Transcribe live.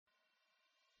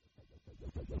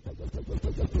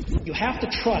You have to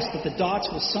trust that the dots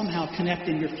will somehow connect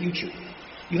in your future.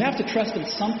 You have to trust in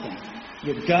something.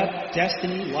 Your gut,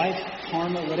 destiny, life,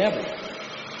 karma, whatever.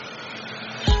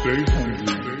 Stay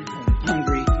hungry.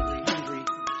 Hungry.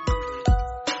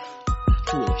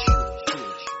 Foolish.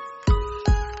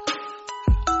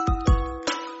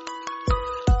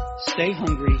 Stay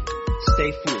hungry.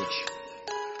 Stay foolish.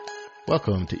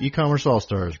 Welcome to eCommerce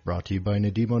All-Stars, brought to you by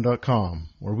Nadimo.com,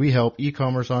 where we help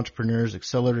e-commerce entrepreneurs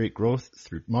accelerate growth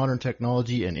through modern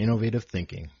technology and innovative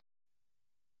thinking.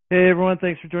 Hey everyone,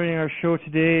 thanks for joining our show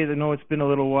today. I know it's been a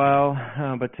little while,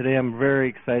 but today I'm very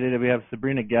excited. We have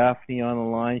Sabrina Gaffney on the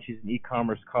line. She's an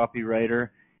e-commerce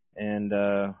copywriter and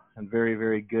very,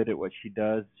 very good at what she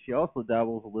does. She also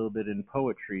dabbles a little bit in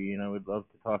poetry, and I would love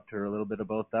to talk to her a little bit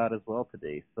about that as well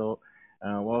today. So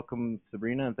welcome,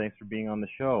 Sabrina, and thanks for being on the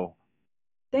show.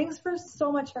 Thanks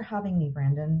so much for having me,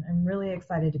 Brandon. I'm really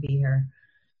excited to be here.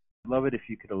 I'd love it if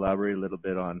you could elaborate a little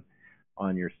bit on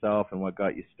yourself and what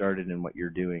got you started and what you're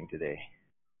doing today.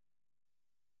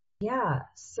 Yeah,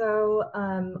 so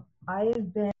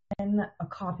I've been a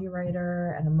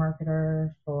copywriter and a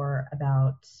marketer for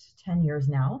about 10 years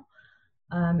now,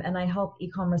 and I help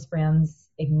e-commerce brands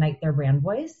ignite their brand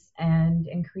voice and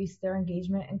increase their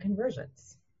engagement and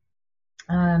conversions.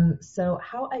 So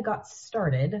how I got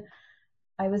started,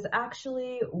 I was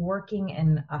actually working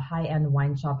in a high-end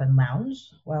wine shop and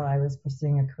lounge while I was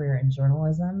pursuing a career in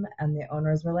journalism, and the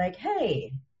owners were like,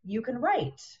 hey, you can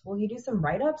write. Will you do some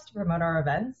write-ups to promote our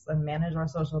events and manage our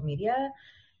social media?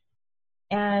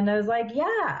 And I was like,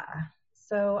 yeah.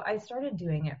 So I started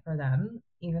doing it for them,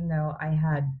 even though I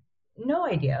had no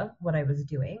idea what I was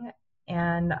doing.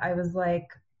 And I was like,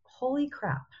 holy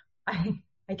crap, I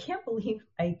can't believe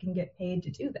I can get paid to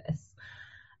do this.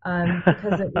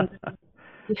 Because it was...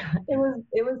 Yeah, it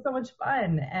was so much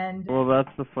fun. And well, that's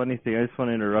the funny thing. I just want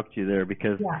to interrupt you there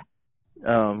because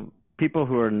people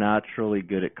who are naturally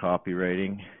good at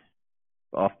copywriting,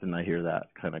 often I hear that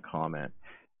kind of comment.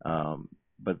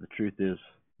 But the truth is,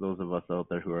 those of us out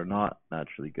there who are not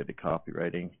naturally good at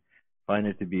copywriting find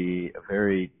it to be a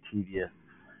very tedious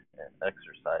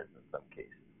exercise in some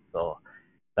cases. So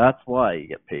that's why you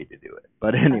get paid to do it.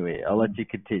 But anyway, I'll let you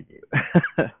continue.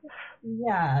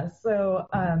 Yeah. So,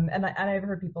 and I've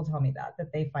heard people tell me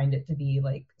that they find it to be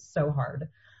like so hard.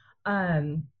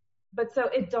 But so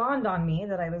it dawned on me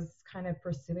that I was kind of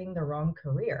pursuing the wrong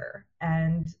career.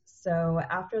 And so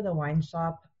after the wine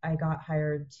shop, I got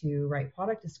hired to write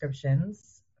product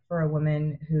descriptions for a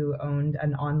woman who owned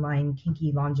an online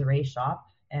kinky lingerie shop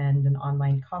and an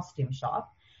online costume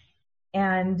shop.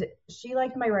 And she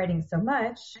liked my writing so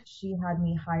much, she had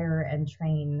me hire and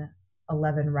train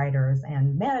 11 writers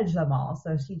and manage them all.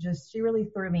 So she really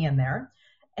threw me in there.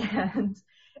 And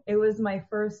it was my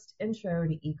first intro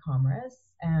to e-commerce,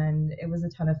 and it was a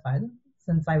ton of fun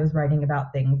since I was writing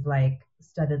about things like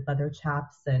studded leather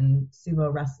chaps and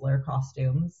sumo wrestler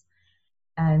costumes.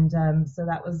 And so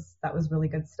that was really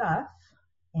good stuff.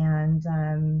 And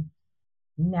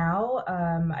now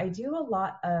I do a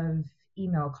lot of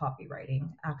email copywriting,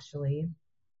 actually.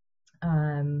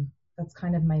 That's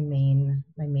kind of my main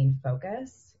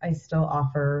focus. I still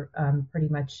offer pretty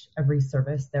much every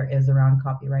service there is around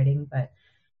copywriting, but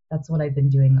that's what I've been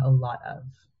doing a lot of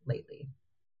lately.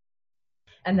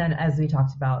 And then, as we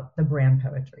talked about, the brand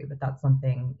poetry, but that's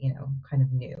something, kind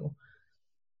of new.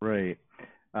 Right.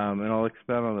 And I'll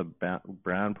expand on the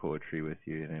brand poetry with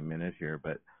you in a minute here,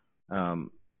 but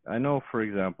I know, for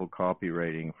example,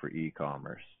 copywriting for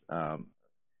e-commerce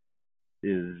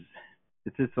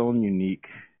it's its own unique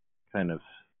kind of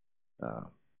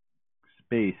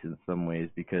space in some ways,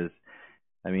 because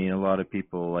a lot of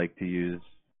people like to use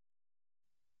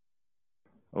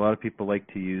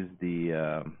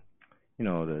the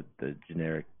the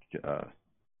generic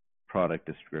product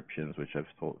descriptions, which I've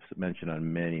mentioned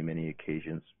on many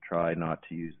occasions. Try not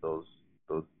to use those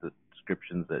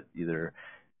descriptions that either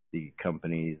the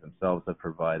companies themselves have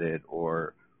provided,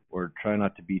 or try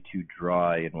not to be too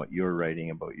dry in what you're writing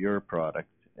about your product.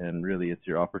 And really, it's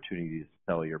your opportunity to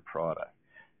sell your product.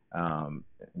 And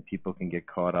people can get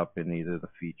caught up in either the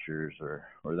features or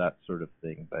that sort of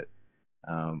thing. But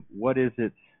what is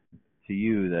it to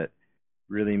you that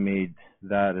really made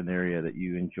that an area that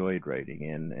you enjoyed writing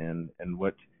in? And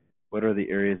what are the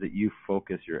areas that you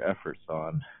focus your efforts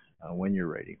on when you're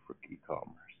writing for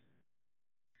e-commerce?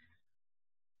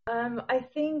 I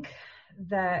think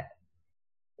that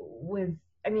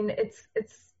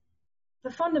it's the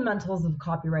fundamentals of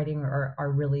copywriting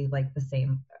are really like the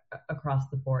same across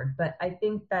the board. But I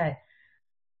think that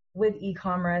with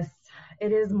e-commerce,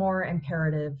 it is more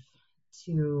imperative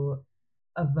to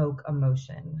evoke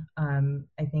emotion.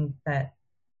 I think that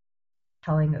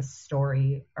telling a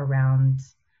story around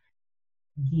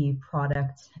the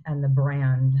product and the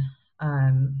brand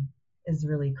is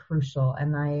really crucial,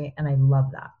 and I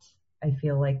love that. I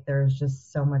feel like there's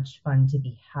just so much fun to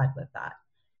be had with that,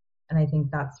 and I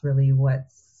think that's really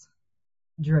what's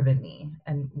driven me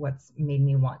and what's made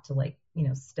me want to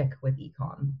stick with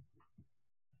ecom.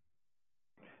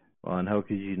 Well, and how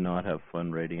could you not have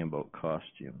fun writing about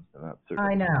costumes and that sort of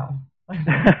I know.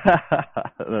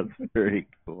 That's very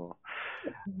cool.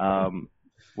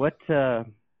 What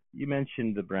you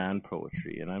mentioned the brand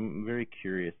poetry, and I'm very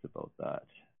curious about that.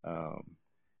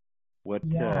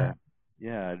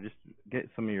 Just get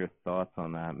some of your thoughts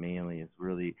on that. Mainly, is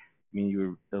really, I mean,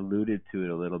 you alluded to it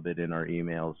a little bit in our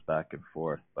emails back and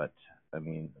forth, but I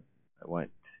mean, I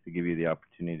want to give you the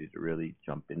opportunity to really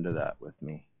jump into that with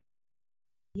me.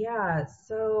 Yeah,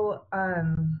 so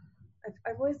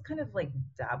I've always kind of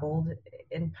dabbled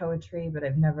in poetry, but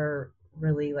I've never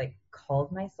really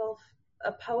called myself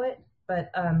a poet.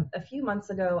 But a few months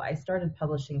ago, I started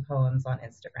publishing poems on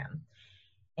Instagram,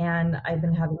 and I've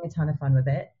been having a ton of fun with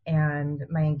it, and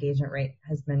my engagement rate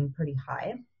has been pretty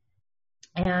high.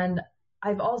 And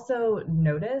I've also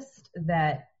noticed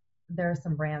that there are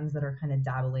some brands that are kind of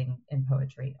dabbling in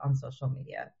poetry on social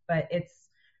media, but it's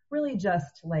really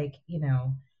just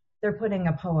they're putting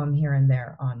a poem here and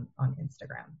there on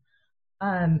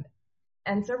Instagram.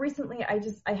 And so recently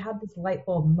I had this light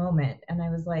bulb moment, and I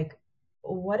was like,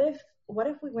 what if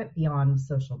we went beyond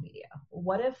social media?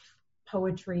 What if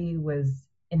poetry was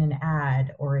in an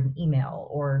ad or an email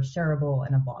or shareable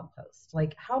in a blog post?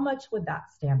 How much would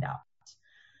that stand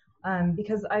out?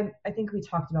 Because I think we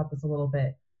talked about this a little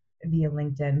bit via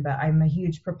LinkedIn, but I'm a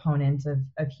huge proponent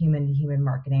of human-to-human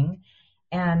marketing.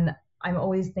 And I'm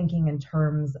always thinking in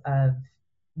terms of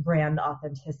brand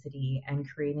authenticity and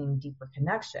creating deeper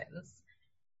connections.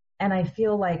 And I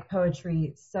feel like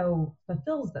poetry so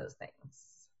fulfills those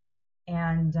things.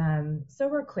 And so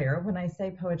we're clear, when I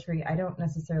say poetry, I don't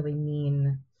necessarily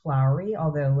mean flowery,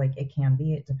 although it can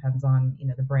be. It depends on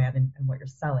the brand and what you're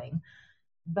selling.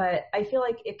 But I feel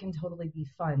like it can totally be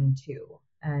fun too.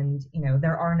 And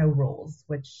there are no rules,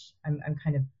 which I'm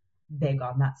kind of big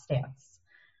on that stance.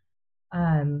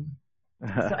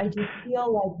 So I do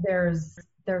feel like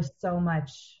there's so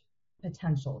much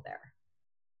potential there.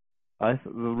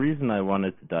 The reason I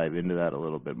wanted to dive into that a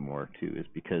little bit more too is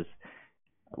because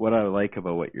what I like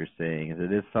about what you're saying is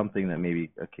it is something that maybe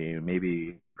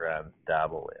brands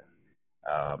dabble in.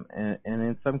 And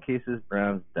in some cases,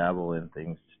 brands dabble in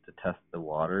things to test the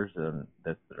waters, and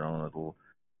that's their own little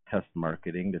test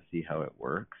marketing to see how it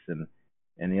works. And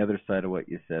the other side of what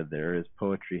you said there is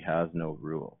poetry has no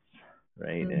rules,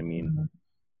 right? Mm-hmm.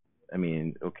 I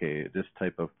mean, okay, this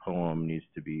type of poem needs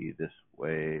to be this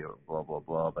way or blah, blah,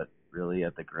 blah. But really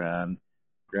at the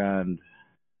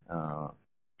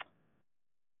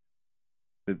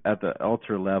at the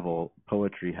ultra level,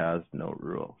 poetry has no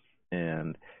rules.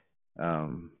 And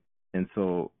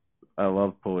so I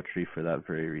love poetry for that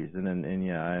very reason. And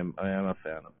yeah, I am a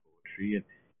fan of poetry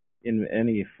in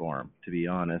any form, to be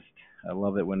honest. I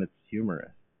love it when it's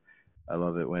humorous. I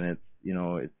love it when it's,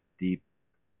 it's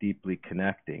deeply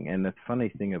connecting. And the funny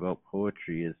thing about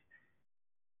poetry is,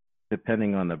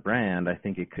 depending on the brand, I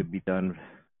think it could be done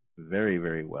very,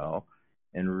 very well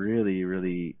and really,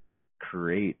 really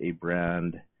create a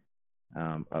brand.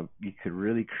 You could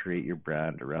really create your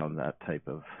brand around that type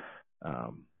of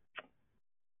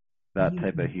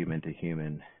human to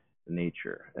human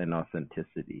nature and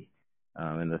authenticity,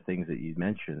 and the things that you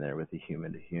mentioned there with the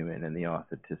human to human and the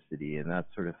authenticity and that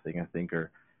sort of thing, I think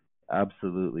are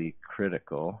absolutely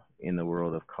critical in the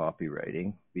world of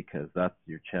copywriting, because that's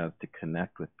your chance to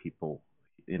connect with people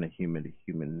in a human to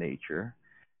human nature,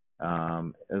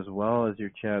 as well as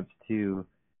your chance to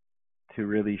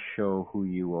really show who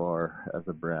you are as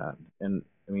a brand. And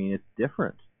I mean, it's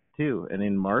different too. And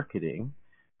in marketing,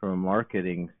 from a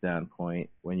marketing standpoint,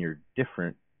 when you're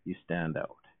different, you stand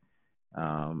out.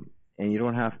 And you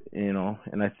don't have,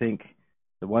 and I think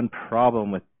the one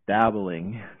problem with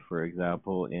dabbling, for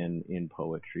example, in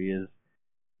poetry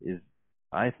is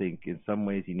I think in some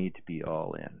ways you need to be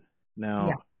all in. Now,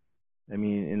 yeah. I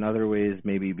mean, in other ways,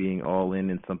 maybe being all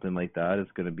in something like that is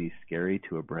going to be scary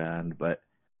to a brand, but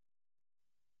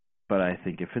I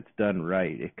think if it's done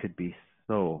right, it could be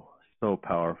so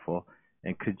powerful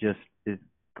and could just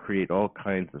create all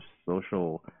kinds of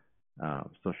social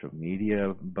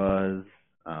media buzz,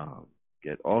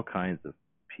 get all kinds of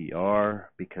PR,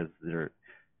 because they're,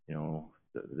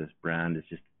 this brand is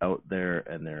just out there,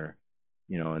 and they're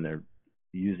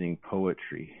using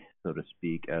poetry, so to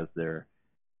speak, as their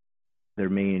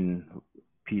main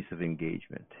piece of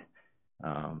engagement.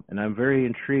 And I'm very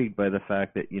intrigued by the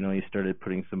fact that, you started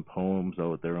putting some poems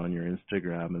out there on your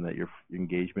Instagram and that your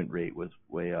engagement rate was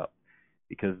way up.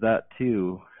 Because that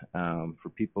too, for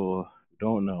people who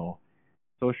don't know,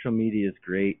 social media is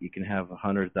great. You can have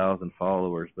 100,000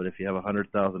 followers, but if you have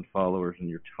 100,000 followers and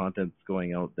your content's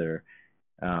going out there,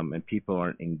 and people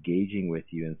aren't engaging with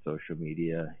you in social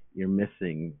media, you're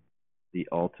missing the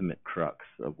ultimate crux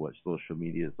of what social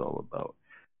media is all about.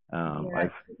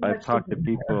 I've talked to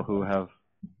people who have.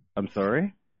 I'm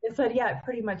sorry. It said, yeah, it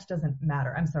pretty much doesn't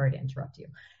matter. I'm sorry to interrupt you.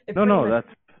 No, that's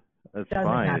doesn't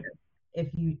fine. Matter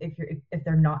if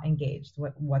they're not engaged.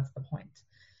 What's the point?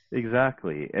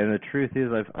 Exactly. And the truth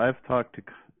is, I've talked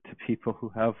to people who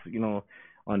have,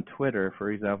 on Twitter,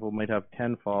 for example, might have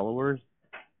 10 followers,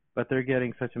 but they're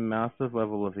getting such a massive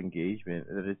level of engagement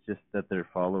that it's just that their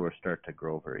followers start to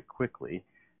grow very quickly.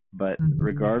 But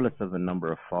regardless of the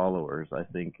number of followers, I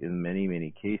think in many,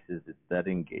 many cases, it's that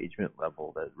engagement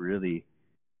level that really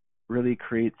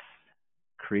creates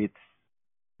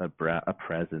a brand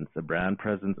presence,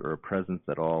 or a presence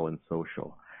at all in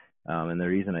social. And the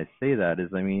reason I say that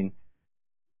is, I mean,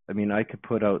 I could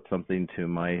put out something to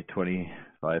my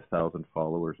 25,000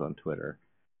 followers on Twitter,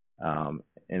 and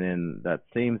then that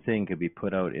same thing could be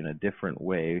put out in a different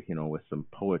way, with some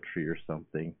poetry or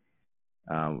something,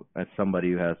 as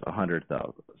somebody who has 100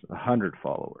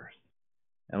 followers.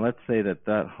 And let's say that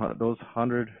those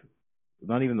 100,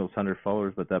 not even those 100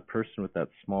 followers, but that person with that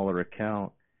smaller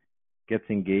account gets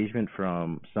engagement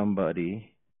from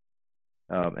somebody,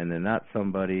 and then that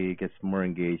somebody gets more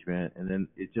engagement, and then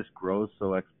it just grows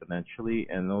so exponentially,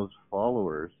 and those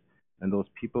followers and those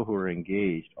people who are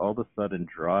engaged all of a sudden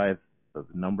drive the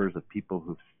numbers of people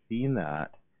who've seen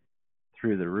that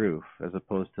through the roof, as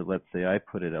opposed to, let's say, I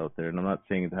put it out there, and I'm not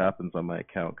saying it happens on my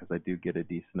account because I do get a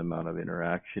decent amount of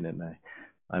interaction, and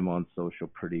I'm on social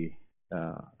pretty,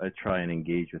 I try and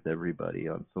engage with everybody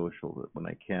on social when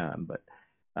I can, but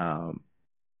I'm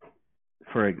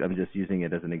just using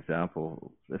it as an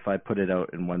example. If I put it out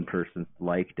and one person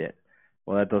liked it,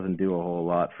 well, that doesn't do a whole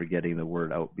lot for getting the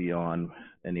word out beyond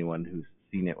anyone who's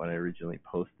seen it when I originally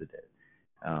posted it.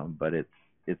 But it's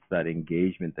that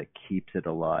engagement that keeps it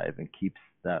alive and keeps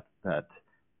that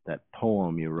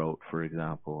poem you wrote, for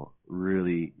example,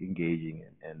 really engaging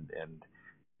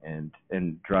and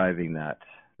driving that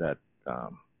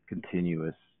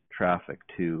continuous traffic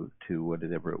to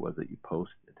whatever it was that you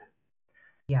posted.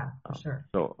 Yeah, for sure.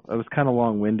 So I was kind of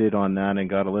long-winded on that and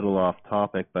got a little off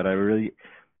topic, but I really,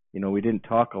 we didn't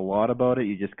talk a lot about it.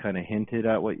 You just kind of hinted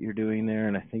at what you're doing there,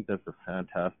 and I think that's a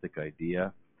fantastic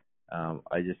idea.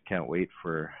 I just can't wait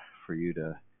for you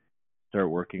to start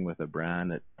working with a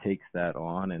brand that takes that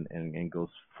on and goes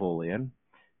full in,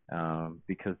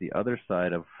 because the other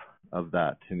side of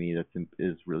that, to me,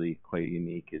 is really quite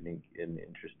unique and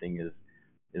interesting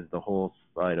is the whole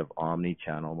side of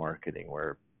omni-channel marketing,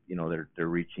 where they're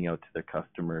reaching out to their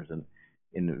customers and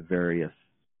in various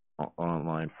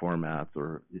online formats,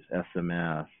 or just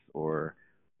SMS or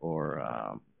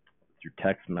through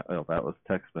text. Well, that was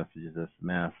text messages,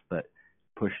 SMS, but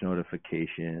push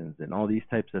notifications and all these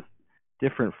types of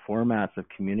different formats of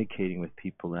communicating with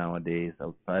people nowadays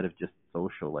outside of just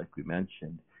social, like we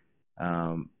mentioned,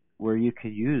 where you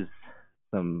could use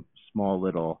some small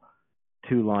little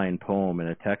 2-line poem in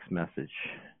a text message,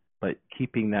 but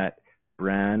keeping that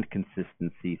brand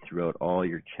consistency throughout all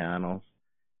your channels,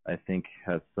 I think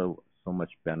has so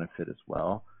much benefit as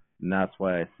well. And that's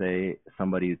why I say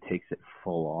somebody who takes it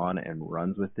full on and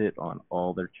runs with it on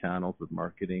all their channels of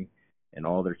marketing and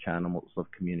all their channels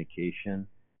of communication,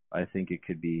 I think it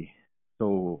could be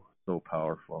so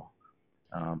powerful,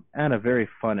 and a very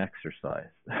fun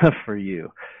exercise for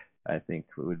you. I think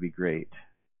it would be great.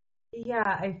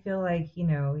 Yeah, I feel like,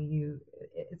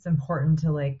 it's important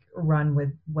to run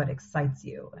with what excites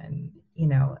you. And,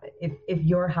 if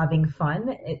you're having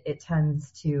fun, it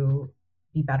tends to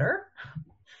be better,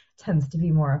 tends to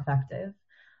be more effective.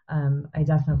 I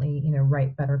definitely,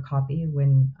 write better copy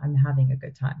when I'm having a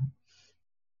good time.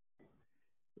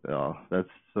 Well, that's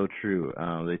so true.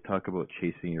 They talk about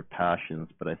chasing your passions,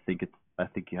 but I think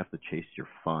you have to chase your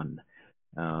fun.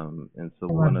 And so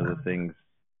one of the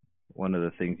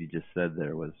things you just said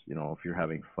there was, if you're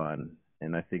having fun,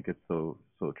 and I think it's so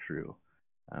true.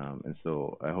 And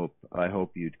so I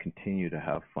hope you'd continue to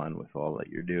have fun with all that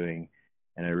you're doing,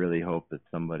 and I really hope that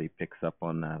somebody picks up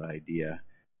on that idea,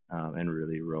 and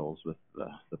really rolls with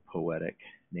the poetic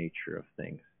nature of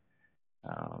things.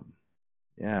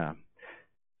 Yeah.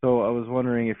 So I was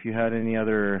wondering if you had any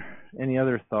other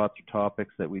thoughts or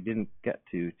topics that we didn't get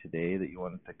to today that you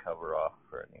wanted to cover off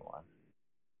for anyone.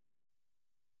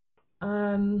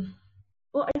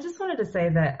 Well, I just wanted to say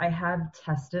that I have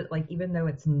tested, like, even though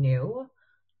it's new,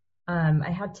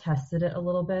 I have tested it a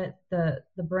little bit. The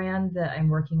brand that I'm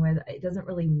working with, it doesn't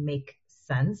really make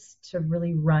sense to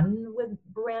really run with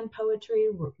brand poetry.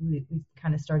 We've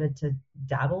kind of started to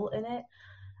dabble in it.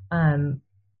 Um,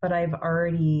 but I've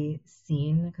already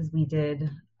seen, because we did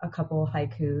a couple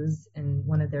haikus in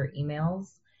one of their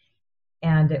emails,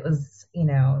 and it was,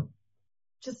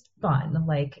 just fun.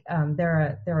 Like,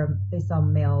 they sell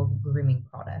male grooming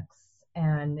products.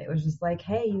 And it was just like,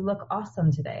 hey, you look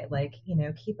awesome today. Like,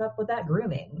 keep up with that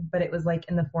grooming. But it was like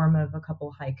in the form of a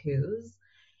couple haikus,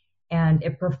 and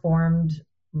it performed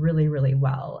really, really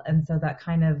well. And so that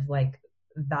kind of like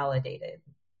validated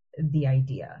the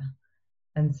idea.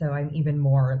 And so I'm even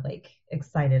more like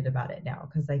excited about it now,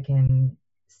 because I can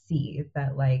see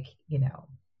that, like,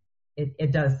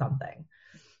 it does something.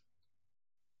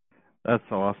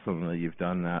 That's awesome that you've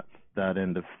done that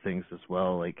end of things as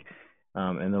well. Like,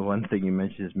 and the one thing you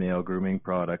mentioned is male grooming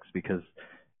products, because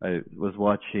I was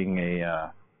watching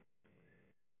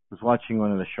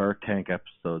one of the Shark Tank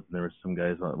episodes, and there were some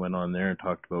guys that went on there and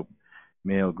talked about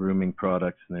male grooming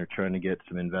products, and they're trying to get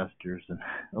some investors. And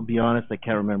I'll be honest, I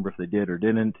can't remember if they did or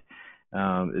didn't.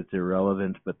 It's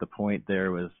irrelevant, but the point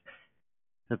there was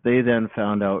that they then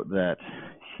found out that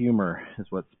humor is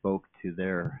what spoke to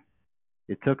their.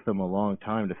 It took them a long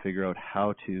time to figure out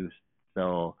how to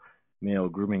sell male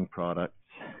grooming products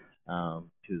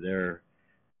to their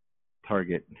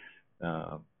target,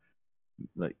 uh,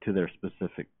 like to their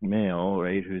specific male,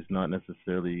 right? Who's not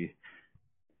necessarily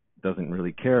doesn't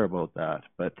really care about that.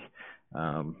 But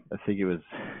I think it was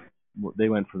they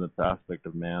went from the aspect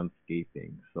of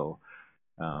manscaping, so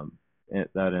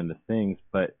at that end of things.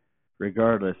 But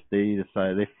regardless, they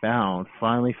decided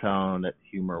finally found that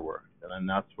humor worked, and then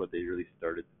that's what they really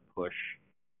started to push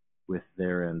with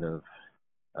their end of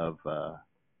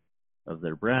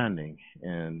their branding.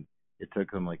 And it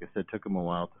took them, like I said, took them a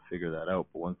while to figure that out.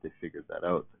 But once they figured that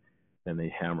out, then they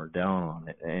hammered down on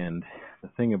it. And the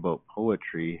thing about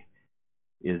poetry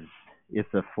is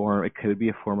it's a form. It could be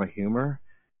a form of humor,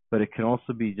 but it can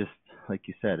also be just like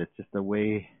you said. It's just a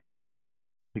way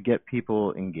to get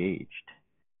people engaged.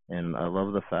 And I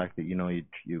love the fact that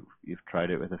you've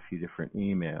tried it with a few different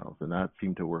emails, and that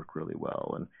seemed to work really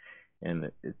well.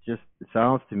 And it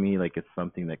sounds to me like it's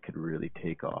something that could really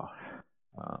take off.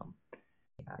 Um,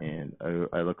 and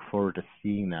I look forward to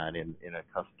seeing that in a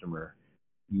customer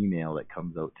email that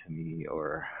comes out to me,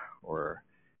 or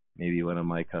maybe one of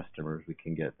my customers, we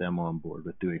can get them on board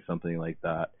with doing something like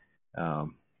that.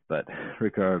 But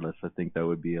regardless, I think that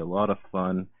would be a lot of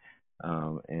fun,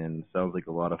 and sounds like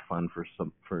a lot of fun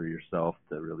for yourself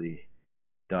to really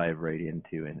dive right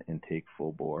into and take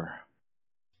full bore.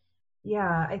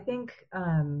 Yeah, I think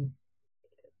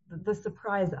the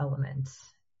surprise element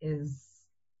is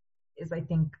I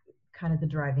think kind of the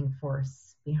driving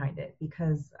force behind it,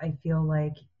 because I feel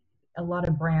like a lot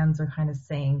of brands are kind of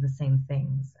saying the same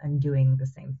things and doing the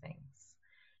same things.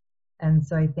 And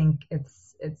so I think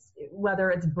it's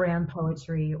whether it's brand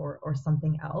poetry or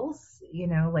something else,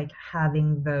 like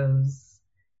having those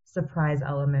surprise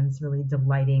elements, really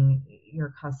delighting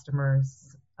your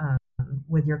customers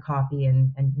with your copy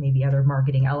and maybe other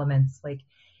marketing elements, like,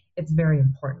 it's very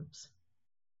important.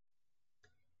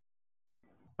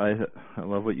 I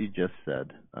love what you just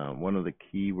said. One of the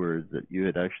key words that you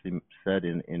had actually said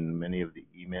in many of the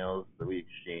emails that we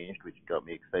exchanged, which got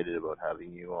me excited about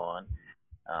having you on,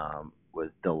 was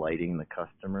delighting the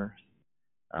customers,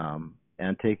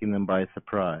 and taking them by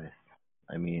surprise.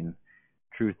 I mean,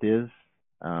 truth is,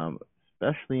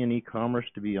 especially in e-commerce,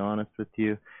 to be honest with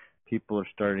you, people are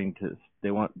starting to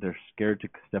they're scared to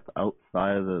step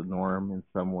outside of the norm in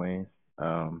some ways,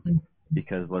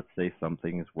 because let's say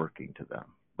something is working to them.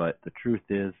 But the truth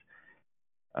is,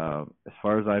 as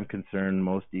far as I'm concerned,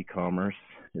 most e-commerce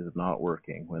is not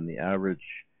working. When the average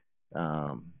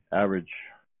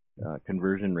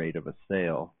conversion rate of a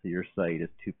sale to your site is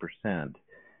 2%,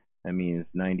 that means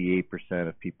 98%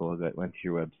 of people that went to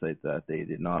your website that they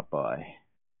did not buy.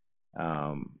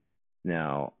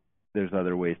 Now, there's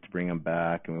other ways to bring them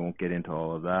back, and we won't get into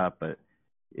all of that. But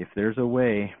if there's a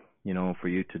way, for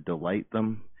you to delight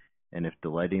them, and if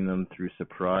delighting them through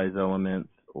surprise elements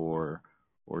or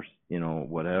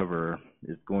whatever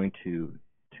is going to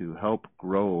help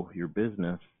grow your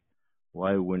business,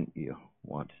 why wouldn't you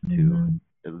want to,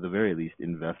 at the very least,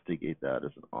 investigate that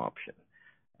as an option?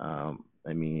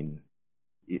 I mean,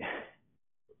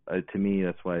 to me,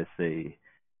 that's why I say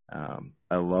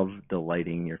I love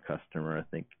delighting your customer. I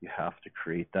think you have to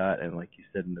create that, and like you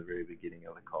said in the very beginning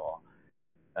of the call,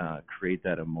 create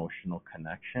that emotional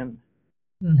connection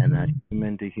and that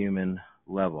human to human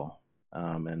level.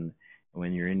 And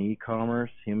when you're in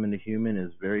e-commerce, human to human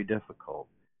is very difficult.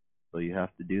 So you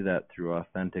have to do that through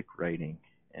authentic writing.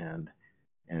 And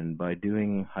by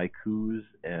doing haikus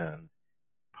and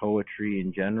poetry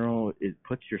in general, it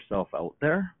puts yourself out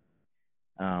there.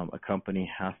 A company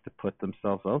has to put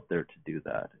themselves out there to do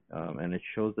that. And it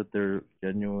shows that they're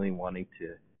genuinely wanting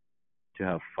to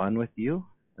have fun with you,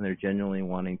 and they're genuinely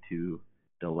wanting to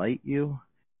delight you,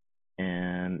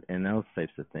 and those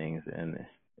types of things. And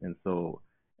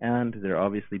they're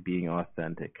obviously being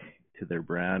authentic to their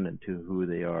brand and to who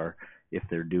they are if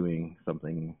they're doing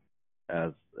something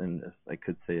as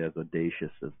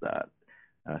audacious as that,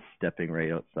 stepping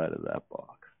right outside of that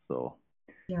box. So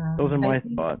those are my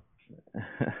thoughts.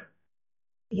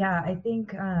 Yeah, I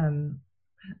think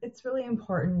it's really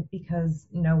important because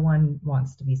no one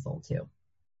wants to be sold to.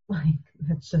 Like,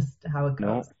 that's just how it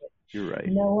goes. No, you're right.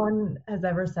 No one has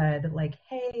ever said, like,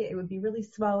 hey, it would be really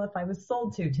swell if I was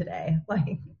sold to today.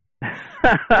 Like,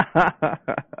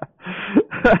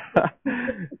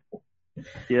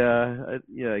 yeah,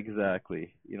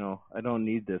 exactly. I don't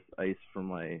need this ice for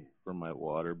my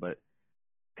water, but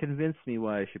convince me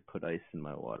why I should put ice in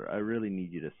my water. I really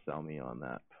need you to sell me on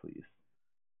that, please.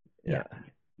 Yeah.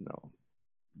 No,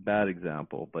 bad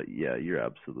example, but yeah, you're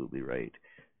absolutely right.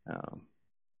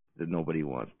 That nobody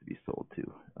wants to be sold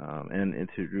to. And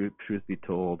to truth be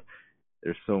told,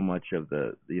 there's so much of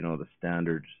the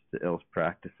standards, the sales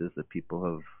practices that people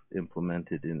have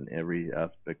implemented in every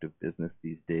aspect of business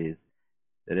these days,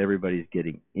 that everybody's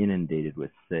getting inundated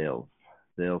with sales.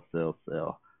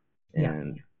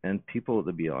 And people,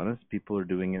 to be honest, people are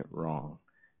doing it wrong.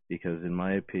 Because in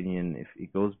my opinion, if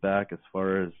it goes back as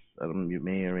far as, you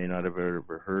may or may not have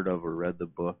ever heard of or read the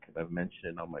book, and I've mentioned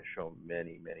it on my show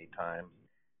many, many times,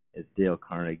 it's Dale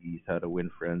Carnegie's How to Win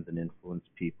Friends and Influence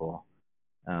People.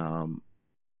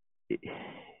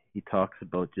 He talks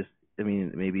about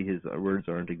maybe his words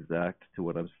aren't exact to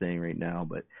what I'm saying right now,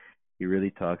 but he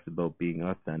really talks about being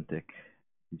authentic,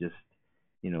 just,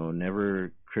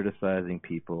 never criticizing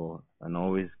people, and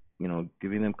always,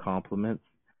 giving them compliments,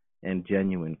 and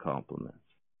genuine compliments,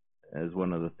 as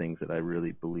one of the things that I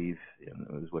really believe in.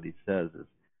 Is what he says is,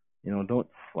 don't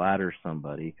flatter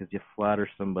somebody, because you flatter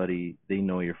somebody, they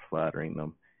know you're flattering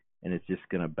them, and it's just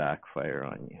going to backfire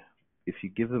on you. If you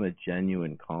give them a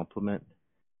genuine compliment,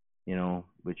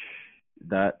 which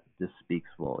that just speaks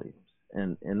volumes.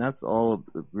 And that's all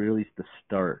really the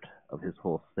start of his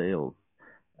whole sales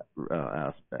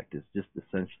aspect, is just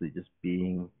essentially just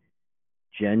being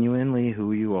genuinely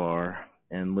who you are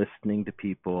and listening to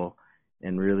people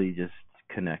and really just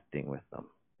connecting with them.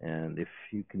 And if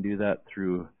you can do that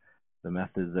through the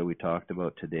methods that we talked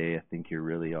about today, I think you're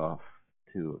really off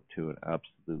to an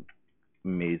absolute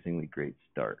amazingly great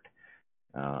start.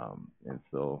 And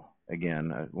so,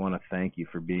 again, I want to thank you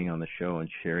for being on the show and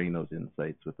sharing those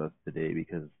insights with us today,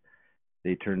 because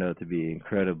they turned out to be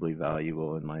incredibly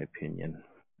valuable, in my opinion.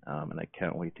 And I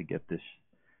can't wait to get this,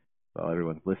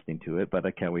 everyone's listening to it, but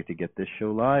I can't wait to get this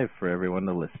show live for everyone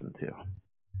to listen to.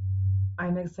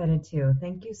 I'm excited too.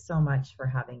 Thank you so much for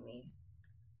having me.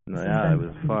 Yeah, it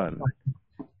was fun.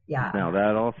 Yeah. Now,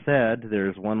 that all said,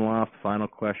 there's one last final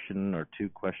question, or two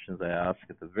questions I ask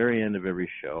at the very end of every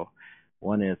show.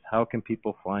 One is, how can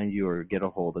people find you or get a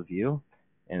hold of you?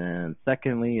 And then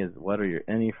secondly is, what are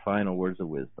any final words of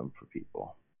wisdom for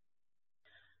people?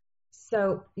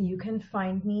 So you can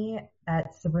find me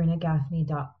at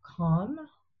sabrinagaffney.com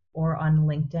or on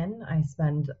LinkedIn. I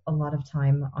spend a lot of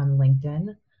time on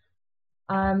LinkedIn.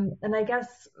 And I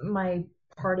guess my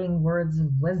parting words of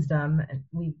wisdom, and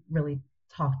we really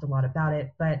talked a lot about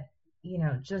it, but,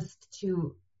 just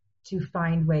to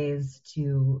find ways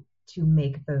to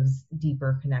make those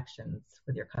deeper connections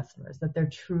with your customers, that there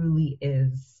truly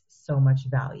is so much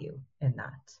value in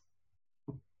that.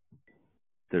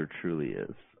 There truly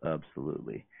is.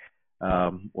 Absolutely.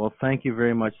 Well, thank you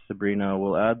very much, Sabrina.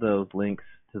 We'll add those links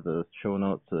to the show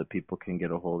notes so that people can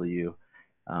get a hold of you.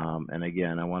 And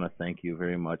again, I want to thank you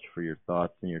very much for your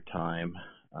thoughts and your time.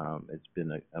 It's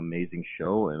been an amazing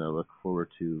show, and I look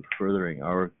forward to furthering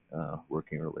our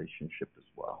working relationship as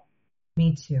well.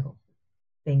 Me too.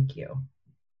 Thank you.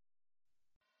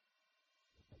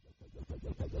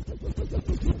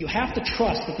 You have to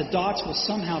trust that the dots will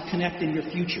somehow connect in your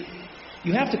future.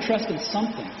 You have to trust in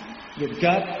something. Your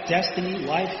gut, destiny,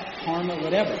 life, karma,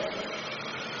 whatever.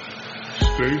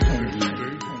 Stay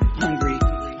hungry. Hungry.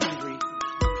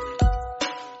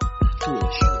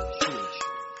 Foolish.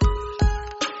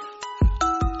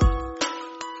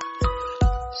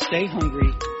 Stay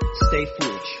hungry. Stay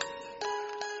foolish.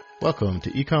 Welcome to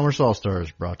eCommerce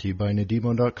All-Stars, brought to you by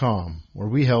Nadimo.com, where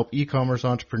we help e-commerce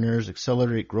entrepreneurs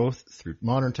accelerate growth through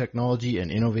modern technology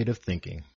and innovative thinking.